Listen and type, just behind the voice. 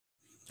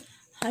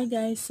Hi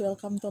guys!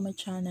 Welcome to my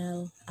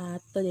channel.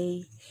 At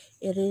today,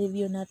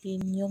 i-review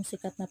natin yung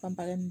sikat na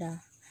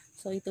pampaganda.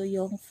 So, ito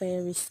yung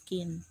Fairy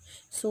Skin.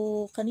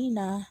 So,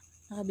 kanina,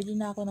 nakabili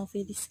na ako ng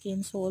Fairy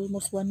Skin. So,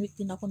 almost 1 week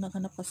din ako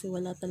naghanap kasi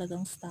wala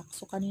talagang stock.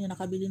 So, kanina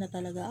nakabili na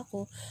talaga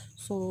ako.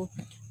 So,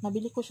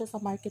 nabili ko siya sa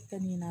market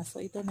kanina.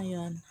 So, ito na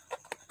yon.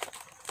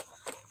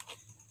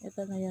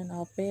 Ito na yun.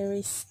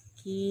 Fairy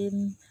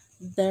Skin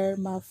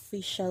Derma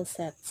Facial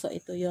Set. So,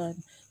 ito yon.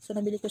 So,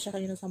 nabili ko siya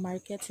kanina sa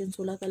market since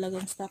wala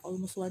talagang stock,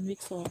 almost 1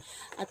 week. So,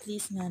 at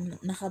least nga,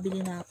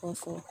 nakabili na ako.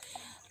 So,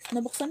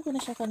 nabuksan ko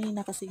na siya kanina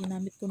kasi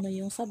ginamit ko na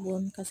yung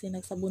sabon kasi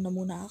nagsabon na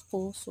muna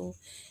ako. So,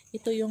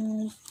 ito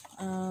yung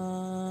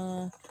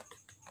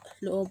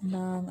loob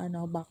ng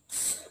box.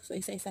 So,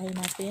 isa-isahin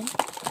natin.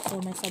 So,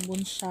 may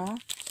sabon siya.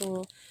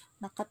 So,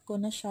 nakat ko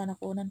na siya,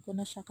 nakunan ko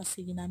na siya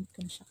kasi ginamit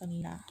ko na siya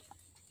kanina.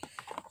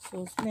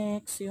 So,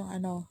 next, yung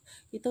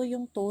ito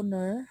yung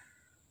toner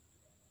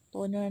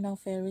ng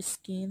Fairy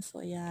Skin.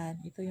 So, ayan,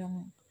 ito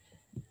yung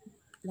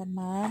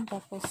laman.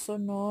 Tapos,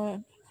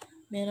 sunod,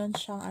 meron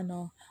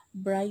siyang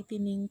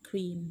brightening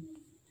cream.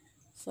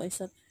 So,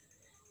 ito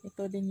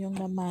din yung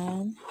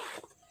laman.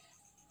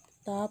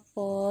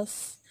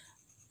 Tapos,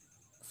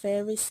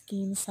 Fairy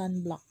Skin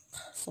Sunblock.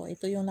 So,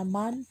 ito yung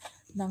laman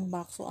ng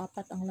box. So,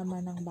 4 ang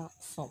laman ng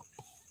box. So,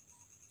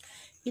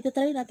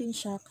 itatry natin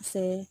siya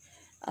kasi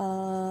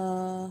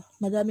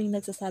madaming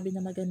nagsasabi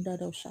na maganda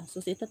daw siya. So,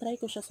 itatry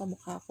ko siya sa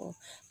mukha ko.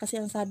 Kasi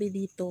ang sabi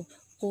dito,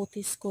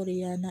 kutis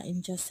koriana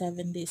in just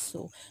 7 days.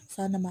 So,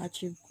 sana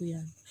ma-achieve ko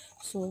yan.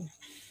 So,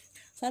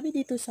 sabi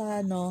dito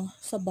sa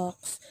sa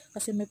box,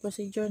 kasi may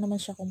procedure naman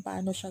siya kung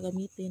paano siya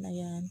gamitin.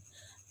 Ayan,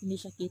 hindi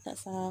siya kita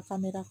sa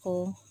camera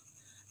ko.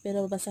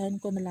 Pero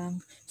basahin ko na lang.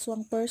 So,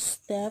 ang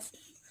first step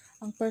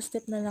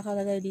na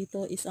nakalagay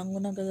dito is ang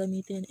unang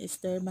gagamitin is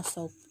derma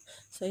soap.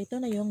 So, ito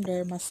na yung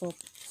derma soap.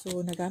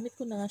 So, nagamit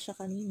ko na nga siya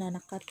kanina.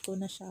 Nakat ko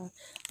na siya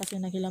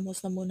kasi naghilamos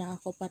na muna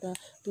ako para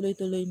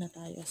tuloy-tuloy na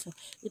tayo. So,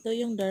 ito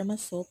yung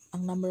derma soap,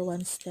 ang number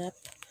 1 step.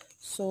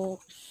 So,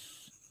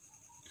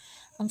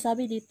 ang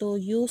sabi dito,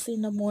 use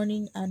in the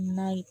morning and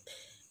night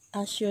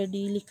as your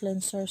daily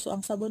cleanser. So,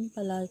 ang sabon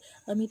pala,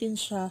 gamitin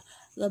siya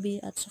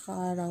gabi at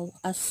saka araw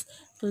as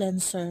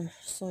cleanser.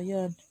 So,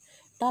 yun.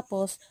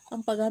 Tapos,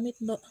 ang paggamit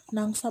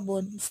ng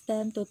sabon is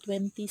 10 to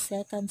 20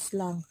 seconds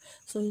lang.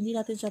 So, hindi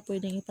natin siya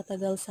pwedeng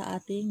ipatagal sa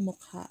ating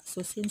mukha.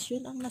 So, since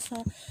yun ang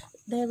nasa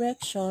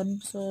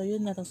direction, so,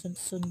 yun natin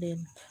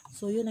sundin.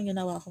 So, yun ang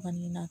ginawa ko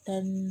kanina.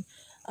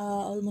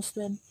 Almost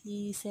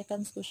 20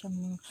 seconds ko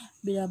siyang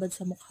binabad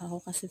sa mukha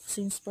ko. Kasi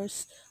since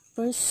first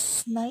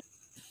night,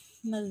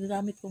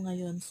 nagagamit ko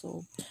ngayon.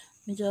 So,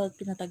 medyo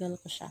pinatagal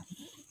ko siya.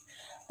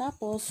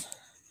 Tapos,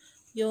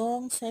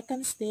 yung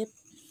second step,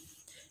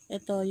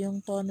 ito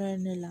yung toner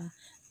nila.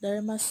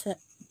 Derma sana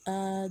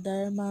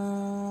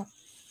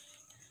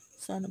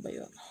ba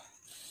yun?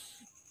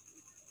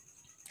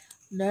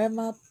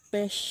 Derma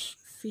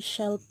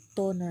Facial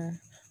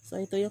Toner. So,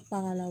 ito yung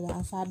pangalawa.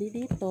 Ang sabi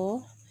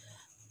dito,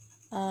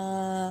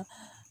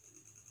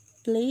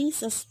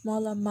 place a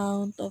small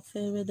amount of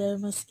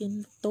Derma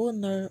Skin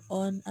Toner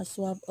on a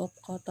swab of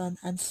cotton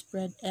and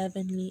spread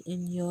evenly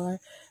in your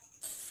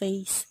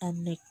face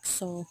and neck.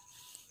 So,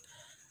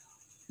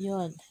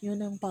 yun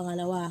ang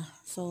pangalawa.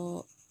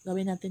 So,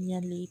 gawin natin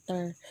yan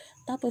later.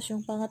 Tapos,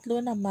 yung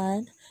pangatlo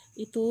naman,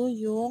 ito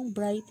yung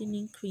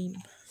brightening cream.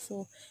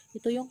 So,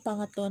 ito yung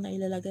pangatlo na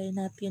ilalagay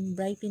natin,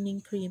 brightening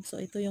cream. So,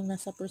 ito yung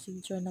nasa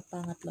procedure na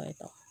pangatlo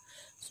ito.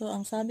 So,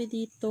 ang sabi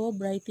dito,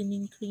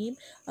 brightening cream.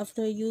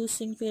 After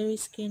using Fairy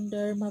Skin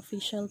Derma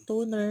Facial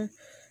Toner,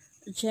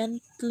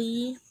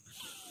 gently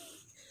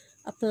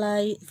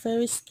apply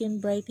Fairy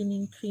Skin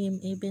Brightening Cream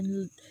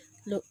evenly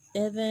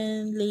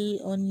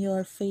on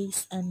your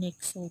face and neck.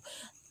 So,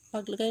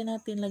 lagyan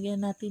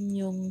natin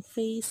yung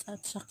face at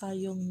saka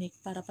yung neck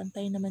para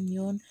pantay naman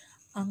yun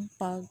ang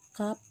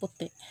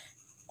pagkaputi.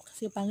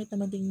 Kasi pangit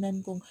naman tingnan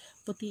kung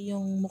puti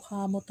yung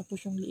mukha mo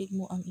tapos yung liig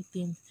mo ang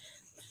itim.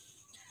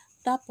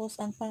 Tapos,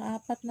 ang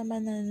pang-apat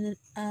naman na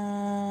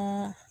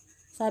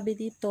sabi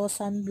dito,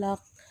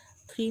 sunblock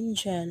cream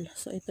gel.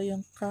 So, ito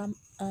yung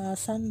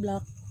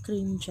sunblock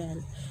cream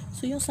gel.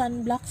 So, yung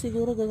sunblock,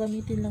 siguro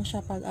gagamitin lang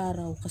siya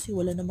pag-araw kasi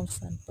wala namang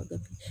sun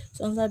pag-gabi.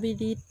 So, ang sabi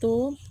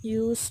dito,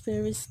 use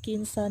Fairy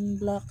Skin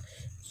Sunblock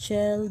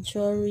Gel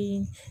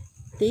during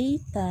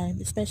daytime,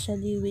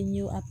 especially when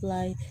you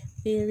apply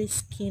Fairy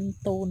Skin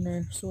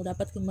Toner. So,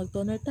 dapat kung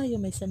mag-toner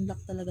tayo, may sunblock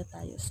talaga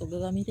tayo. So,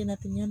 gagamitin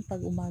natin yan pag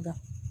umaga.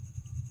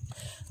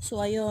 So,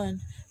 ayun.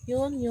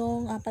 Yun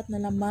yung 4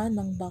 na laman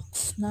ng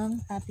box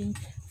ng ating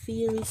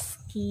Fairy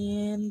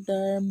Skin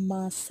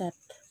Derma Set.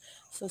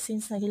 So,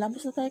 since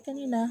naghilamos na tayo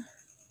kanina,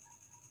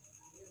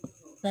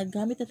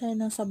 naggamit na tayo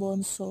ng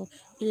sabon. So,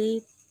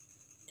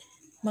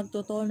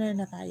 magto-toner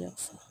na tayo.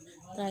 So,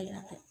 try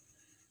natin.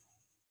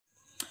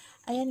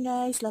 Ayan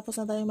guys,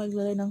 lapos na tayo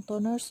maglagay ng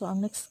toner. So,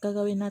 ang next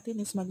gagawin natin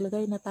is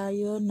maglagay na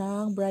tayo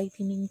ng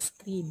brightening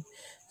cream.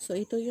 So,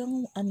 ito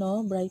yung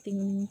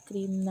brightening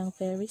cream ng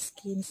Fairy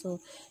Skin.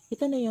 So,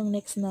 ito na yung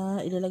next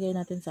na ilalagay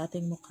natin sa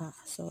ating mukha.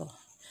 So,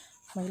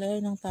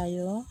 maglagay lang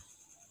tayo.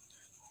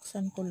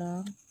 bubuksan ko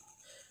lang.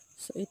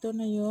 So, ito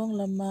na yung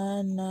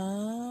laman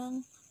ng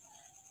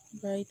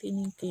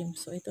brightening cream.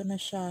 So, ito na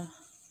siya.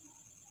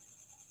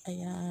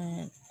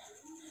 Ayan.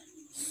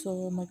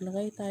 So,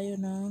 maglagay tayo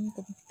ng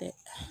konti.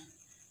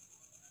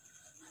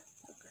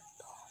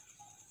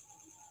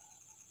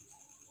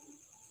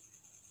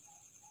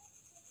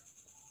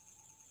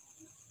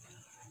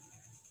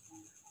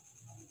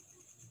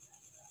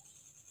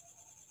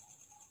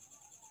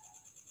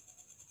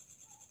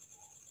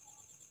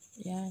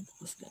 Ayan.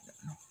 Tapos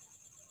gano'n.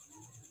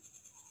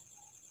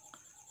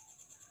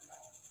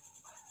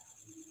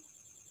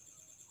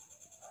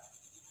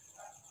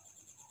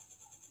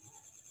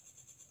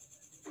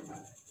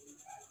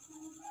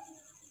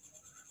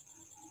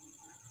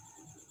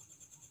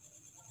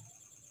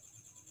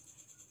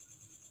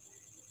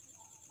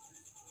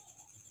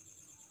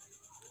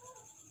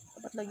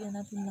 Dapat lagyan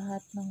natin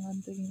lahat ng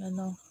ating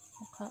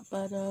mukha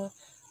para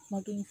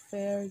maging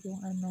fair yung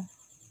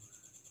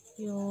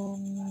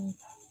yung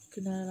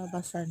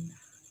kinalabasan.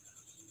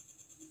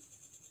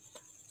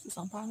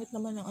 Isang pangit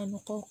naman yung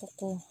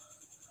ko.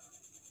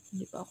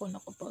 Hindi pa ako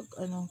nakapag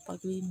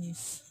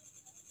paglinis.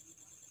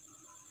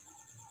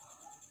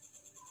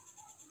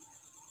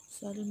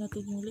 Sali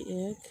natin yung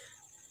liig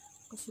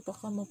kasi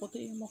baka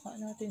maputi yung mukha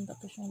natin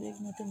tapos yung liig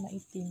natin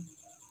maitim.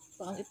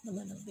 Pangit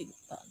naman ang liig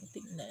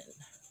tingnan.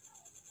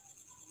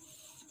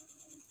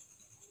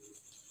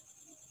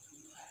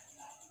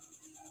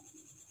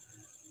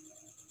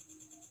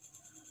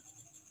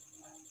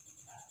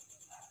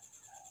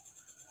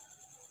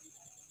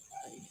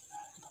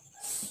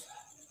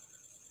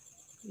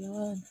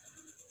 Yan.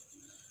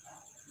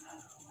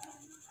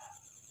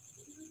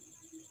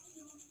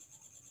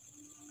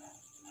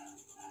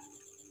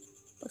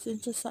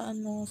 Pasensya sa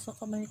sa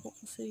kamay ko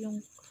kasi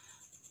yung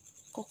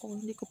kuko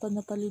hindi ko pa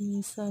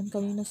napalinisan.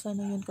 Kanina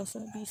sana yun kasi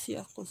busy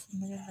ako. So,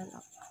 ngayon na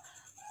lang.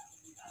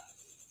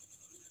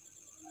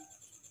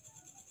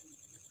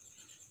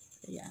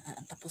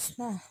 Ayan. Tapos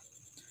na.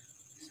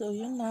 So,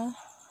 yun na.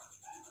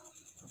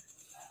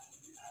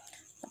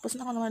 Tapos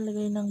na ako naman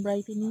lagay ng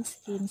brightening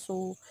skin.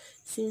 So,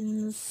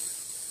 since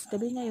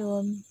gabi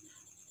ngayon,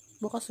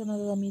 bukas ko na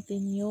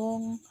gamitin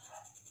yung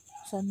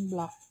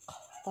sunblock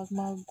pag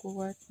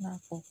mag-work na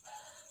ako.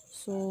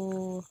 So,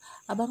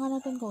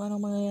 abangan natin kung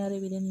anong mangyayari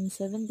within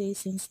 7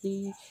 days since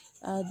day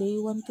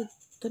 1 to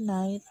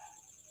tonight.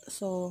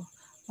 So,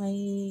 may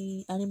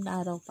 6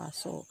 na araw pa.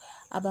 So,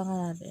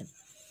 abangan natin.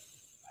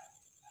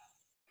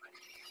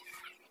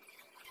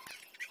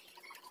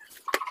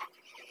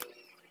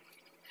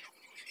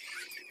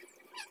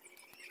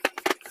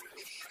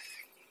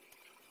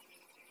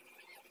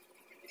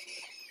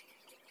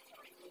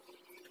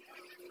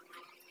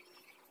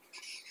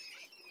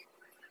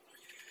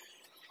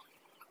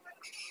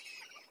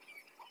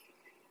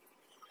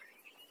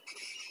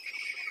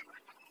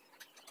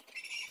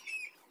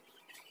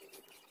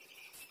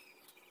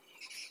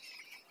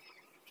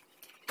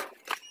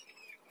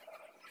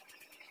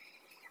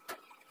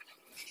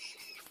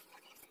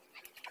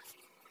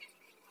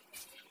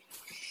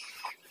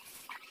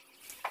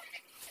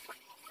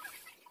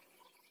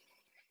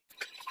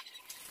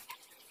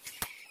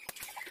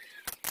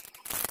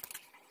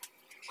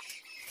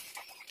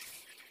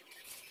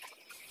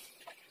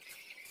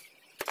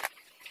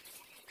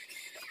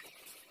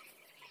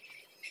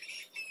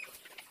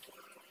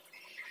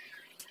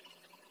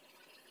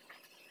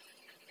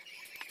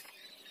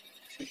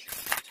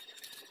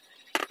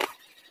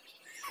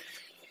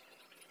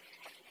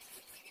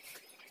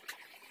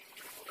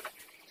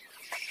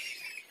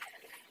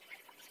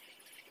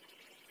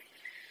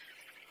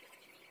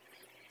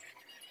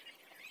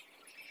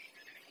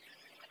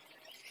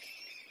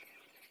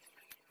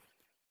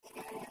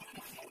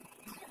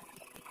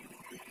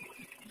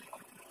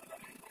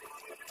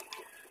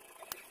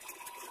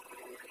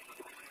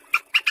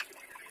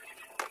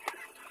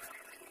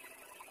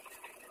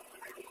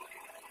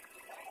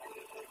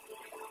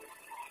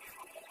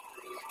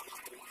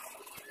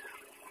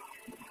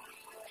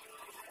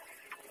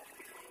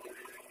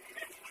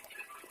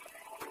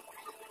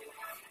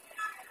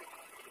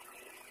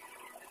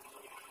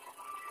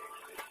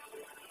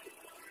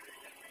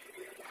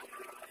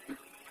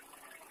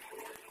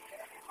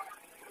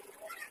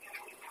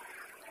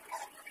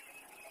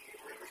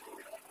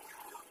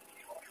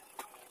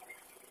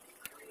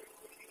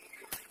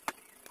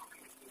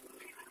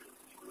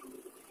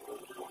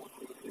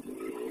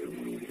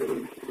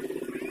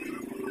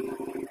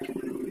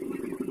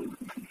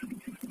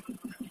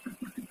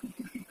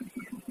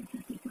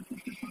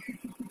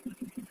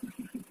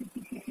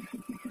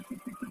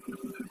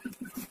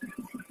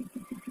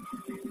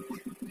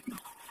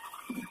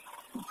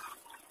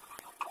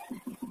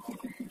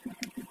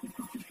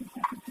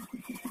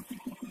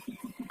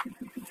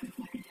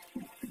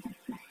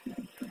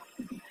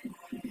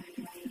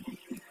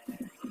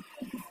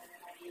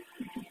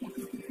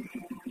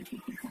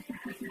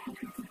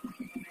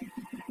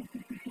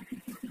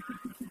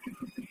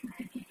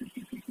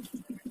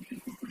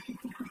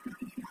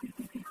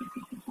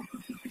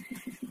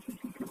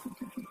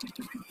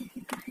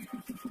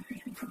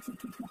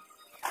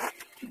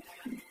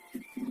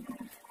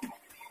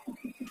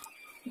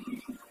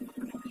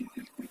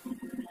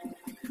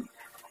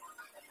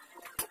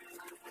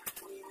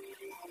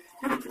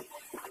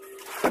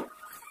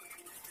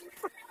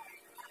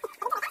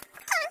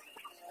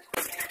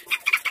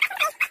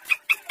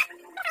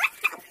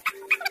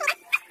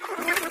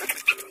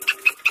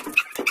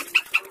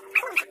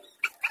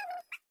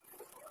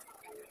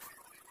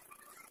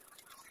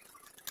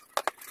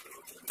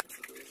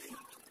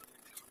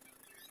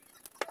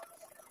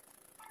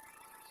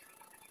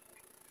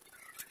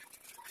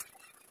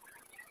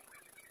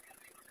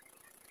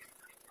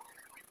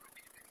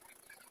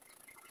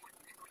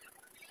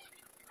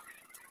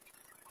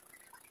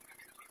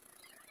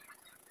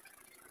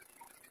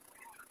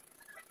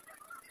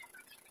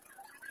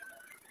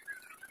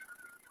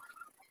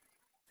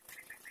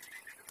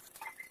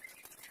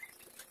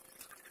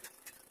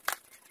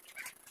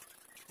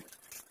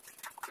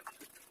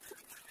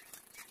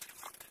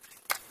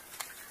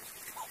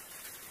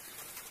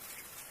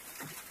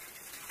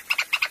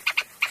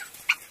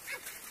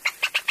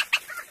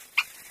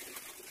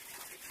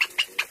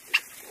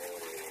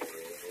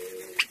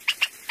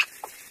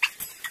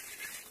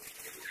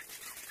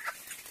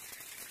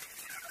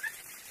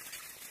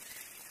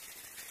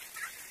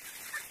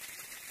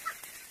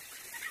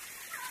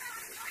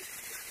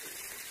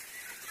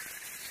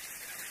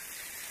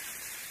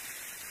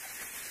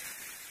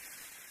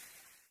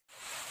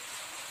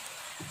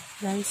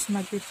 Guys,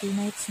 mag-3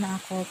 nights na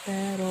ako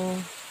pero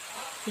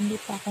hindi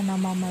pa ako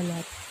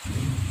namamalat.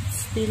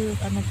 Still,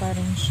 ano pa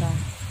rin siya.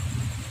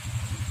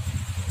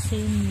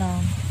 Same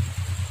lang.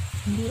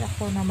 Hindi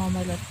ako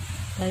namamalat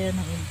gaya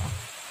ng iba.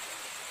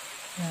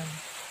 Yan.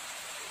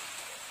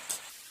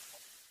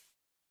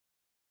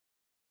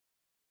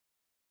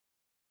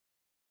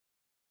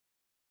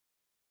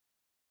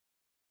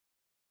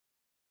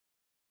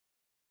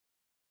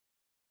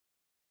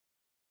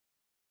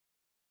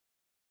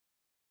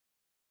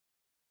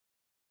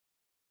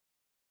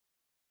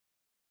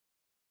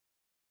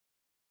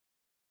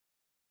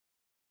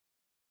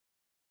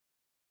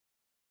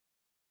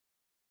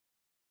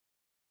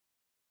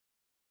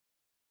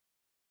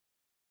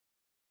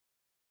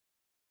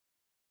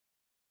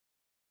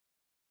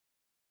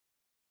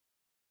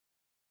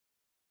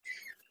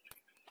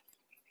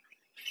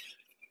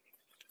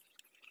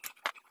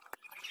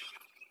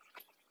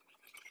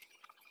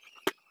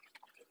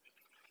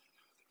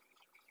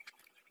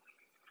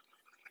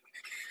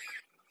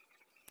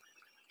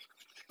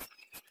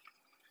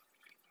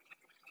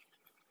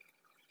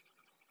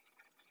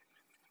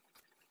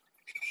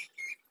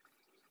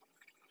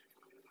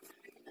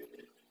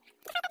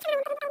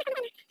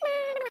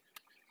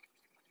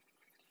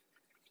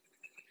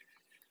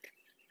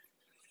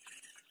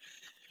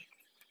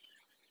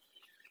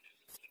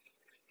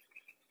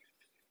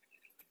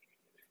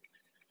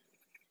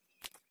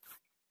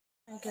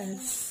 Hi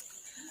guys,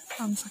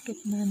 ang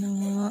sakit na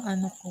ng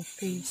ano ko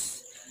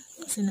face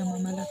kasi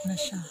namamalat na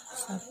siya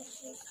sa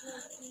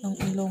ng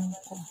ilong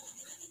ko,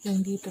 yung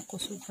dito ko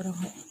sobrang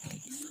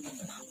kapay.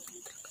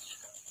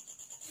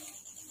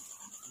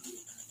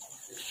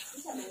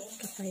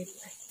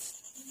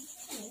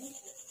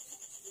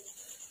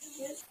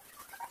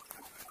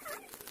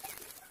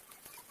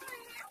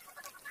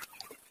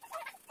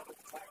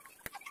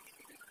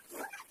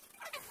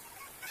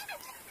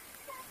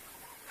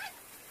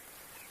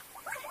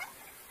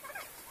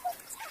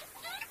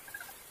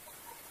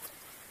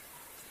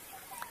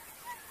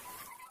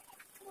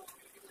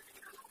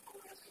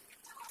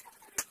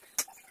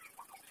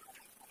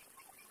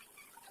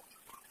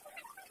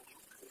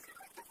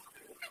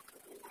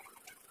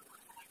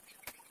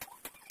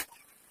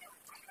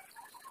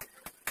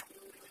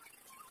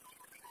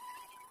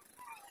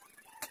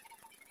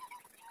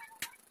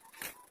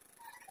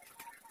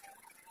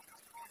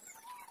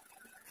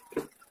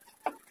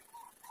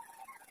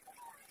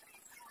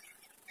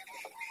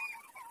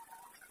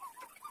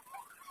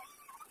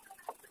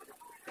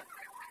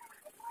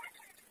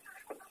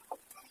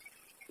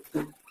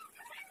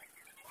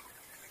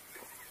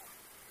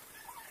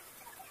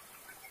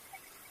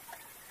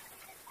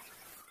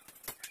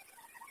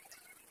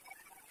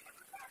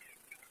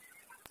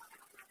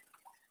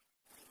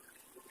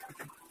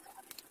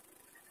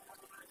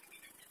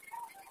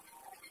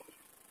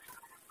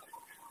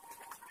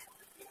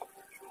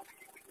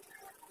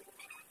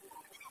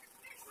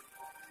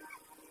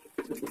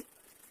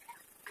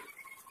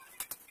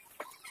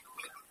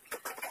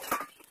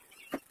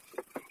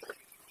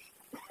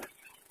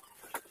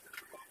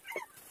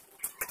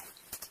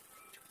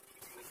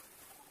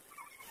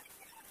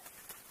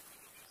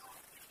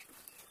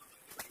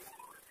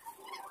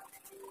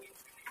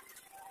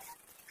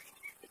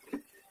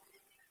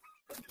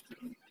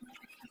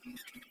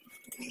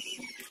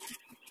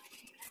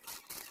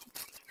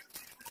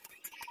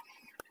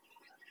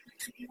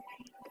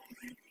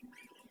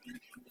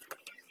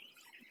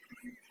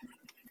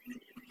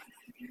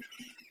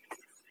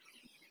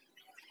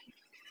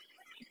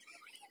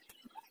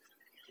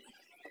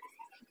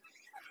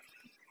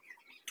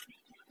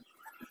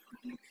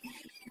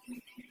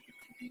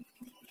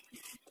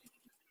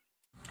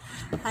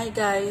 Hi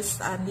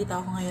guys, andito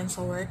ako ngayon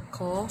sa work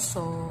ko.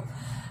 So,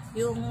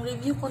 yung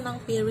review ko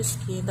ng Peri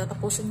Skin,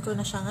 tatapusin ko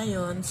na siya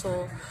ngayon.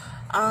 So,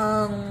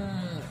 ang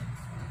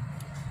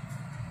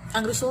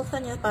resulta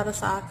niya para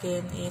sa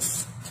akin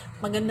is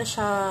maganda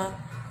siya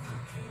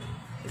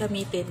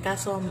gamitin.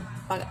 Kaso,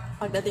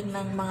 pagdating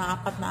ng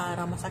mga 4 na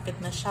araw, masakit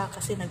na siya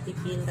kasi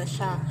nagpipil na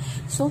siya.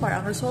 So far,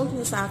 ang result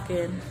niya sa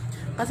akin,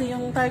 kasi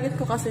yung target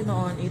ko kasi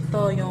noon,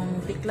 ito,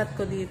 yung biklat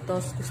ko dito,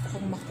 gusto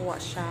kong makuha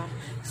siya.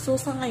 So,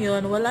 sa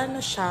ngayon, wala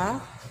na siya.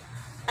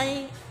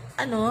 Ay,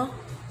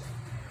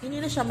 hindi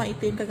na siya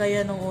maitim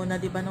kagaya nung una,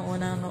 di ba? Nung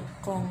una,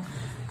 kung,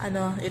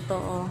 ito,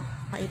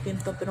 maitim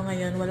to, pero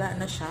ngayon, wala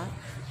na siya.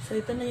 So,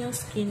 ito na yung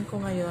skin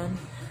ko ngayon.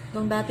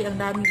 Nung dati, ang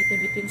daming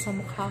itim-itim sa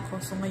mukha ko,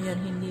 so ngayon,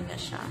 hindi na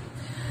siya.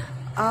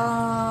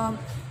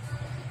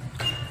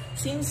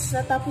 Since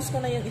natapos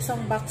ko na yung isang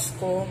box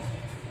ko,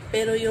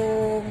 pero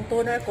yung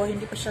toner ko,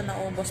 hindi pa siya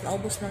naubos.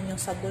 Naubos lang yung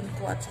sabon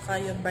ko at saka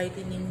yung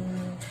brightening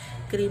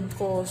cream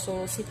ko.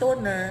 So, si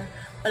toner,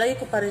 palagi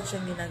ko pa rin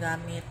siyang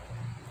ginagamit.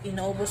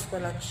 inaubos ko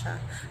lang siya.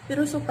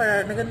 Pero so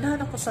far,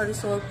 nagandahan ako sa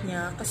result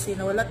niya kasi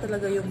nawala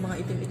talaga yung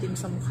mga itim-itim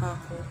sa mukha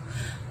ko.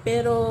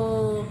 Pero,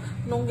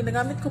 nung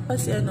ginagamit ko pa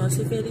si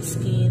Fairy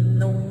Skin,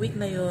 nung week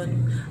na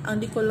yon,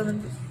 ang di ko lang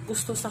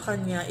gusto sa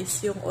kanya is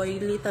yung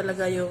oily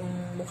talaga yung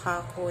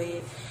mukha ko eh.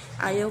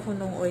 Ayaw ko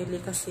nung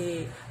oily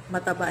kasi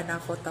mataba na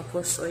ako,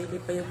 tapos oily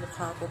pa yung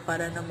mukha ko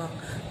para namang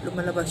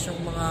lumalabas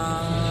yung mga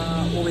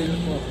oil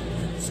ko.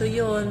 So,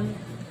 yun.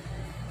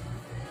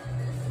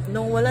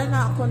 Nung wala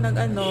na ako nag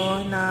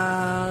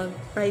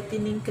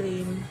brightening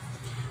cream,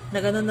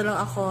 nag na lang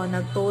ako,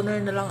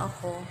 nag-toner na lang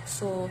ako.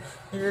 So,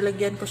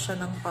 nilalagyan ko siya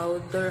ng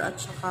powder at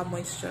saka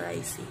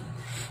moisturizing.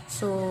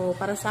 So,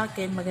 para sa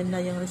akin,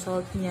 maganda yung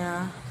result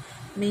niya.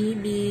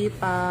 Maybe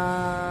pa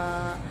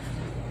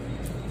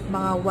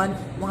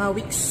mga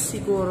weeks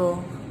siguro,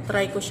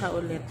 try ko siya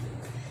ulit.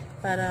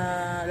 Para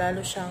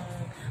lalo siyang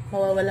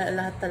mawawala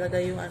lahat talaga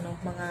yung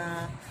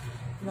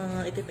mga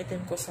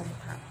itim-itim ko sa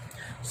mukha.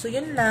 So,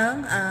 yun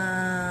lang.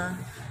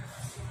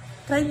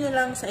 Try nyo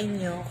lang sa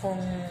inyo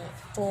kung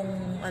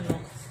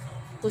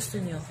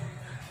gusto nyo.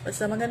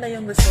 Basta maganda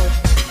yung result.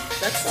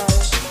 That's all.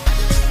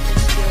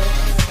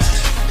 Thank you.